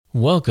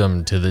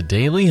Welcome to the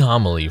Daily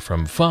Homily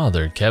from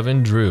Father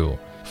Kevin Drew.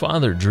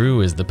 Father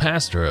Drew is the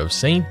pastor of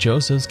St.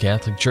 Joseph's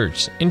Catholic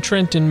Church in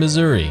Trenton,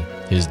 Missouri.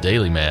 His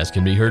daily Mass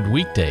can be heard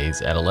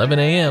weekdays at 11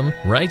 a.m.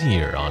 right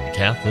here on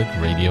Catholic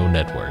Radio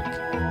Network.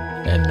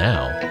 And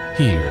now,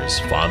 here's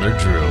Father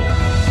Drew.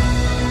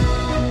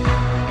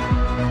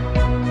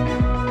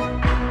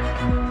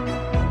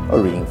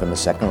 A reading from the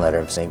second letter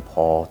of St.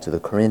 Paul to the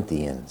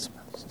Corinthians.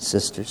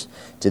 Sisters,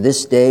 to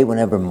this day,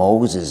 whenever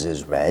Moses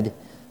is read,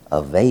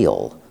 a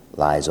veil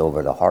lies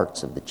over the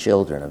hearts of the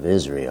children of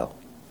Israel.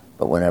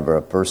 But whenever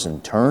a person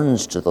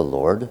turns to the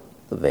Lord,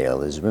 the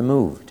veil is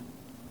removed.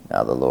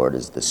 Now the Lord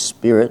is the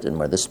Spirit, and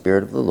where the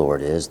Spirit of the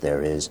Lord is,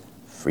 there is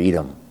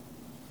freedom.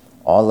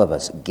 All of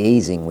us,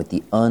 gazing with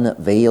the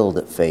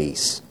unveiled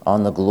face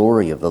on the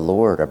glory of the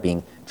Lord, are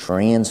being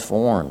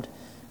transformed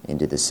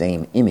into the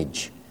same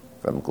image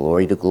from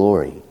glory to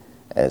glory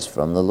as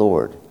from the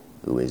Lord,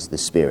 who is the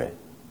Spirit.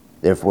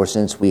 Therefore,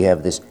 since we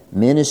have this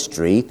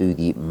ministry through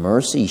the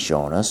mercy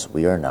shown us,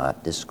 we are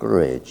not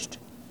discouraged.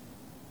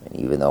 And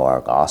even though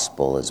our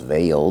gospel is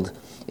veiled,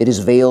 it is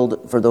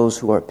veiled for those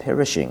who are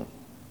perishing,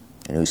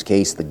 in whose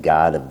case the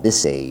God of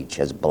this age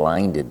has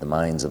blinded the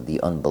minds of the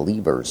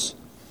unbelievers,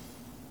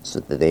 so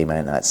that they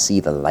might not see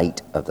the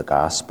light of the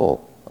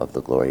gospel of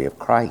the glory of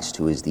Christ,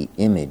 who is the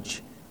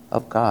image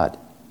of God.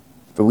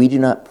 For we do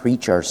not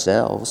preach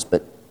ourselves,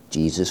 but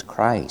Jesus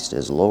Christ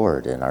as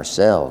Lord, and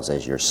ourselves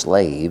as your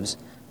slaves,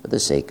 for the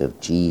sake of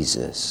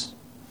Jesus.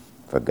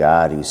 For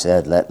God, who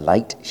said, "Let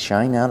light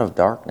shine out of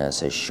darkness,"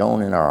 has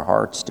shone in our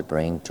hearts to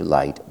bring to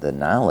light the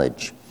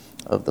knowledge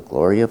of the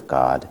glory of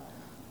God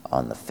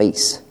on the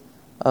face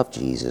of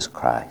Jesus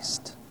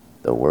Christ.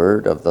 The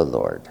word of the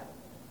Lord.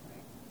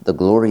 The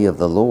glory of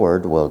the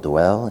Lord will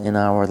dwell in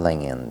our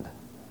land.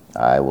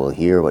 I will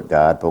hear what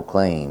God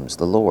proclaims,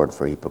 the Lord,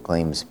 for he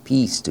proclaims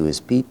peace to his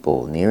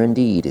people. Near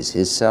indeed is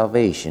his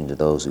salvation to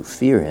those who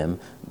fear him,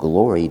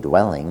 glory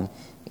dwelling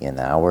in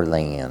our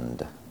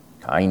land.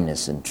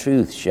 Kindness and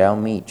truth shall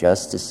meet,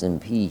 justice and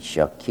peace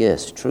shall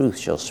kiss. Truth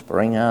shall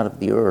spring out of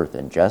the earth,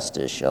 and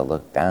justice shall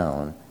look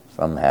down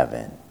from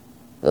heaven.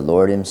 The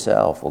Lord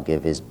himself will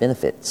give his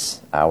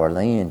benefits. Our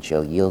land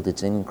shall yield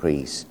its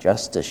increase.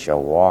 Justice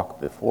shall walk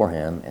before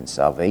him, and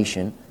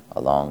salvation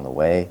along the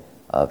way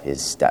of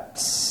his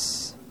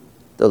steps.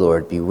 The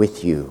Lord be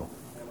with you.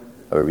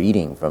 A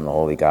reading from the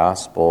Holy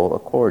Gospel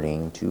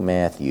according to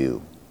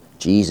Matthew.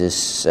 Jesus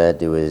said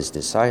to his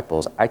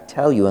disciples, "I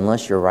tell you,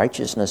 unless your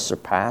righteousness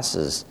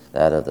surpasses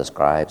that of the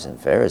scribes and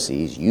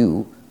Pharisees,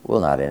 you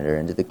will not enter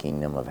into the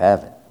kingdom of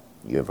heaven.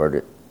 You have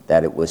heard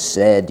that it was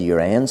said to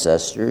your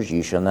ancestors,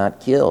 'You shall not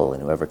kill,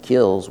 and whoever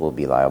kills will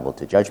be liable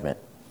to judgment.'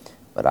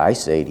 But I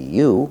say to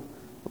you,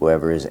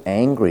 whoever is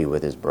angry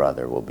with his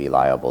brother will be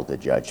liable to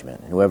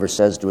judgment, and whoever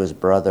says to his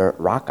brother,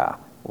 'Raca,'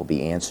 will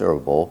be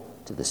answerable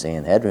to the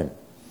Sanhedrin.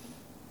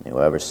 And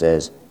whoever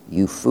says,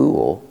 'You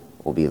fool,'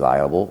 will be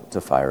liable to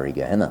fiery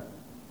Gehenna.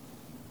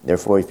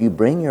 Therefore, if you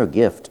bring your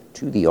gift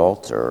to the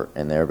altar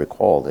and there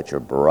recall that your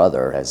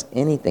brother has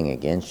anything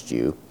against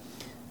you,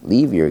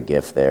 leave your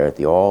gift there at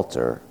the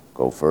altar.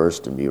 Go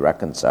first and be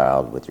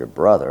reconciled with your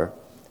brother,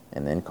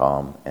 and then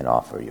come and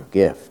offer your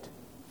gift.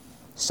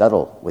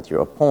 Settle with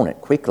your opponent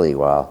quickly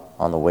while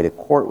on the way to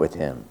court with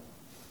him.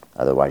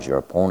 Otherwise, your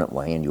opponent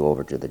will hand you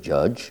over to the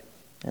judge,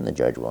 and the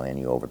judge will hand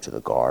you over to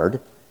the guard,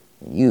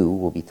 and you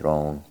will be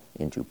thrown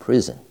into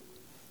prison.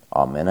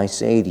 Amen, I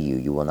say to you,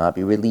 you will not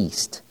be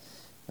released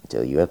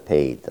until you have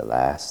paid the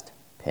last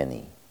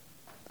penny."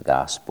 The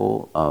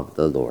Gospel of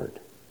the Lord.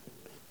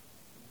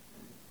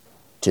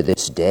 To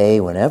this day,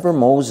 whenever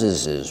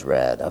Moses is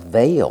read, a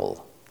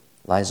veil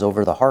lies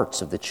over the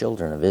hearts of the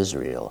children of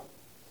Israel.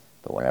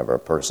 But whenever a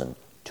person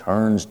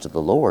turns to the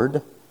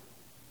Lord,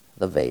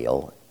 the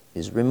veil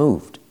is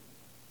removed.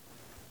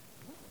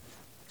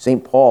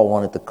 St. Paul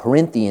wanted the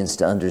Corinthians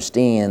to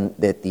understand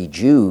that the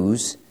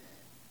Jews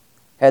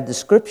had the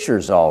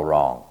scriptures all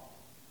wrong.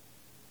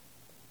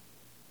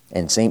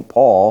 And St.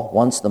 Paul,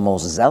 once the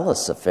most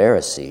zealous of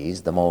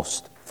Pharisees, the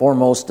most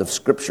foremost of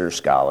scripture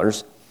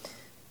scholars,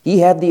 he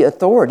had the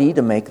authority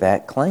to make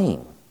that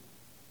claim.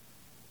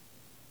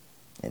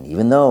 And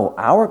even though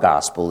our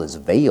gospel is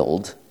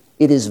veiled,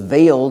 it is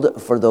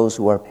veiled for those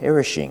who are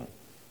perishing,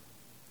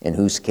 in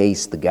whose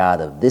case the God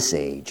of this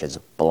age has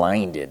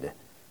blinded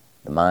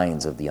the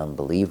minds of the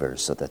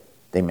unbelievers so that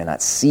they may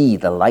not see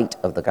the light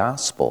of the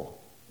gospel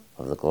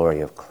of the glory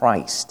of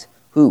Christ,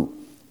 who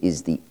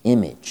is the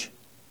image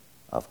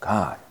of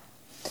God.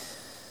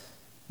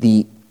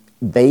 The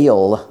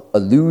veil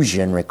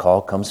allusion,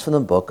 recall, comes from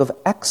the book of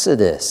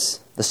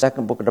Exodus, the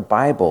second book of the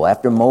Bible.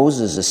 After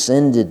Moses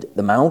ascended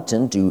the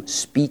mountain to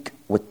speak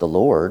with the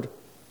Lord,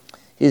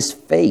 his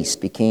face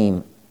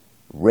became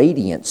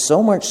radiant,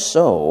 so much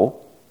so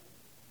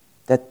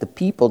that the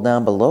people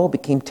down below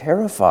became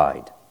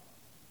terrified.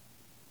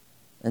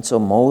 And so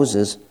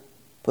Moses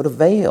put a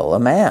veil, a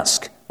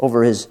mask,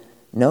 over his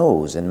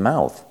nose and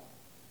mouth.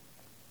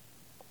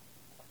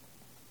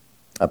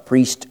 A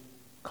priest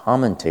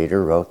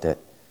commentator wrote that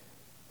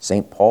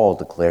St. Paul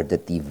declared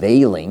that the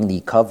veiling,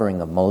 the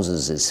covering of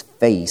Moses'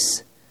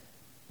 face,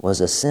 was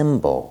a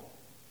symbol.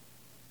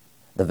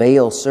 The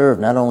veil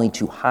served not only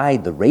to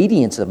hide the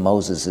radiance of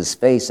Moses'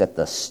 face at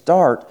the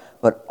start,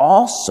 but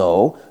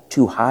also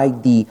to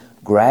hide the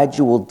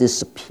gradual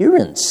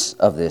disappearance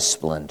of this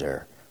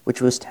splendor,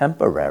 which was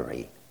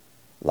temporary,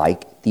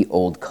 like the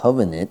old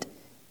covenant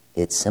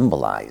it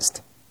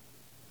symbolized.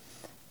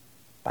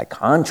 By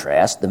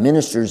contrast, the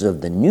ministers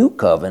of the new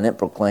covenant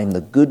proclaim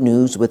the good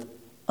news with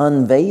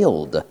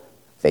unveiled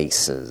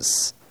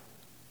faces.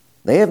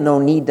 They have no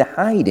need to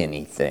hide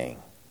anything.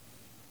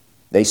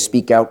 They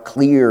speak out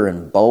clear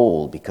and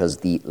bold because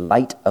the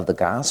light of the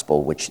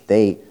gospel which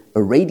they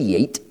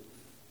irradiate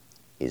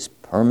is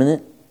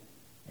permanent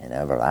and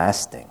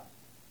everlasting.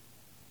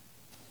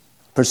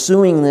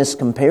 Pursuing this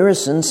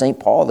comparison, St.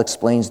 Paul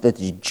explains that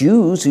the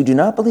Jews who do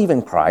not believe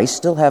in Christ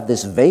still have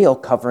this veil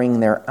covering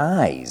their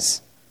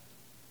eyes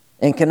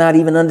and cannot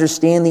even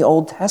understand the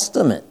Old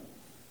Testament.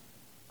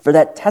 For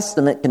that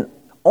testament can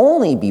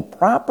only be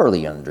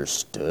properly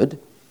understood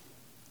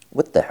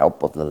with the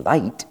help of the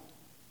light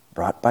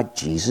brought by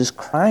Jesus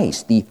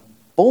Christ, the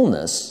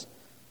fullness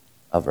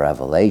of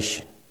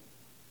revelation.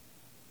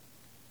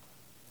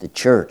 The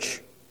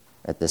Church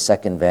at the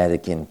Second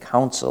Vatican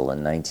Council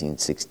in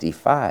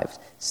 1965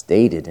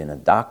 stated in a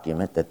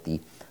document that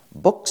the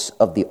books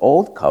of the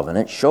Old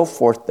Covenant show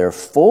forth their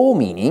full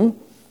meaning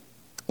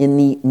in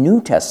the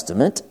New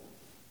Testament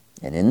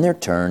and in their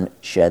turn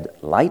shed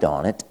light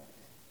on it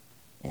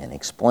and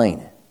explain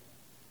it.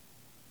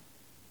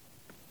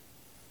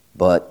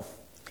 But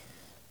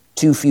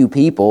too few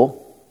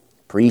people,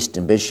 priests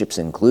and bishops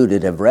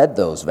included, have read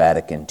those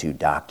Vatican II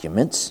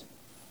documents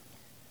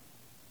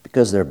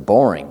because they're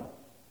boring.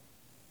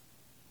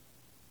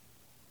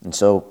 And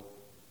so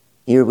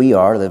here we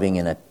are living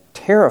in a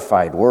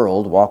terrified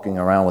world, walking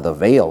around with a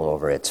veil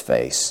over its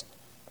face.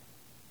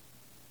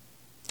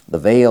 The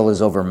veil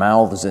is over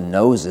mouths and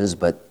noses,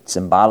 but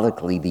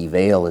symbolically the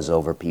veil is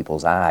over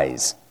people's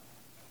eyes.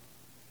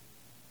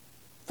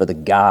 For the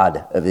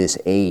God of this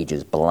age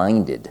has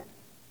blinded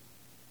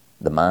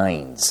the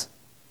minds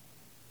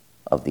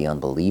of the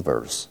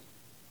unbelievers.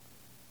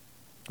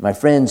 My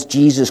friends,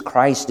 Jesus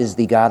Christ is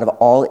the God of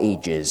all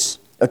ages.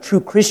 A true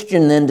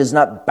Christian then does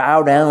not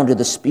bow down to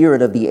the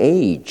spirit of the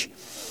age.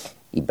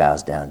 He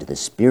bows down to the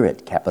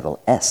Spirit,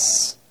 capital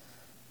S,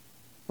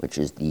 which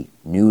is the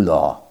new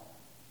law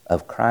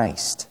of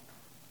Christ.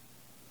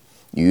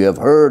 You have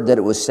heard that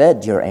it was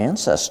said to your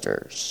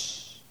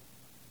ancestors,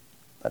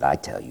 but I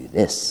tell you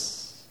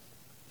this.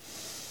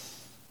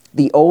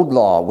 The old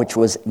law, which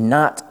was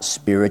not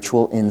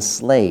spiritual,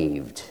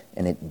 enslaved,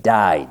 and it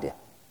died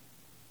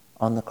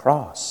on the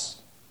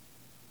cross,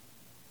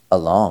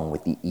 along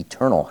with the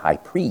eternal high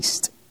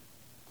priest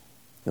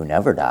who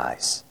never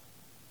dies.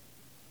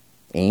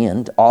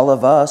 And all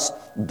of us,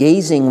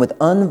 gazing with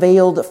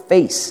unveiled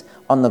face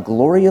on the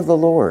glory of the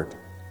Lord,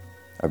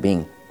 are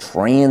being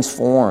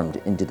transformed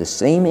into the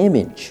same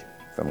image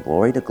from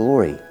glory to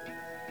glory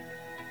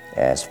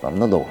as from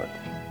the Lord,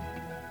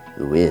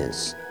 who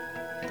is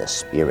the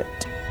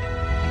Spirit.